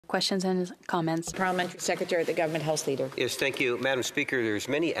questions and comments. Parliamentary Secretary, the Government House Leader. Yes, thank you, Madam Speaker. There's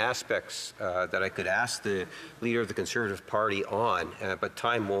many aspects that I could ask the Leader of the Conservative Party on, but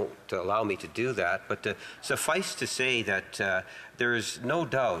time won't allow me to do that. But suffice to say that there is no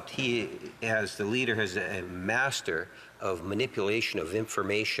doubt he, as the Leader, has a master of manipulation of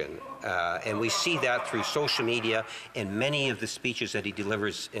information, and we see that through social media and many of the speeches that he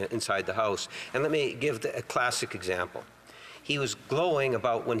delivers inside the House. And let me give a classic example. He was glowing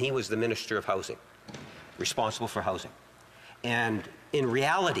about when he was the Minister of Housing, responsible for housing. And in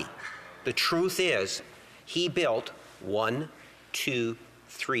reality, the truth is, he built 1, 2,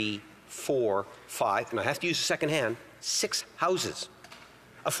 3, 4, 5, and I have to use a second hand, 6 houses,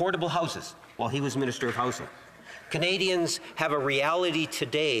 affordable houses, while he was Minister of Housing. Canadians have a reality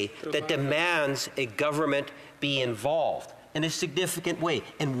today that demands a government be involved in a significant way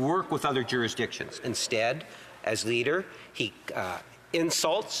and work with other jurisdictions. Instead, as Leader, he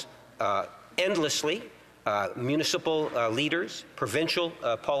insults endlessly municipal leaders, provincial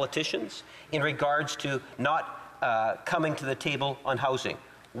politicians, in regards to not coming to the table on housing.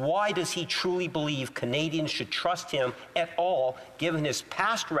 Why does he truly believe Canadians should trust him at all, given his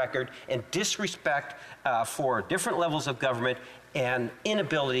past record and disrespect for different levels of government and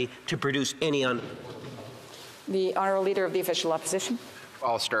inability to produce any The Honourable Leader of the Official Opposition.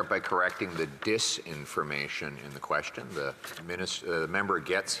 I'll start by correcting the disinformation in the question. The member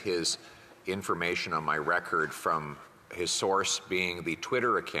gets his information on my record from his source being the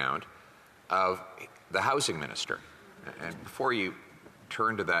Twitter account of the Housing Minister. And before you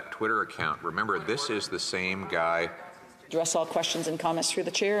turn to that Twitter account, remember, this is the same guy. Address all questions and comments through the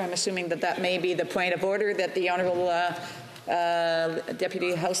chair. I'm assuming that that may be the point of order that the Honourable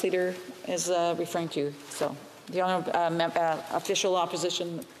Deputy House Leader is referring to. So, the Honourable Official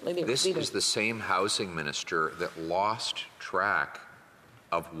Opposition Leader. This is the same Housing Minister that lost track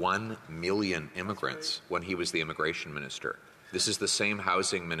of 1 million immigrants when he was the Immigration Minister. This is the same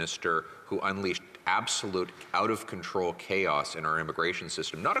Housing Minister who unleashed absolute out-of-control chaos in our immigration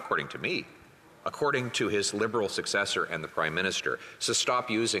system, not according to me, according to his Liberal successor and the Prime Minister. So stop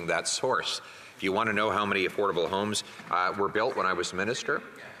using that source. If you want to know how many affordable homes were built when I was Minister,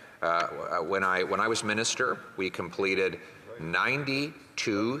 when I was Minister, we completed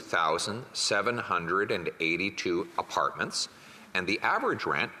 92,782 apartments, and the average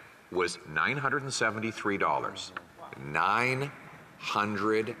rent was $973.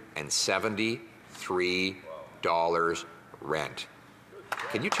 $973 rent.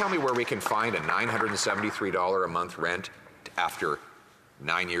 Can you tell me where we can find a $973 a month rent after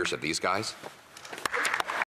 9 years of these guys?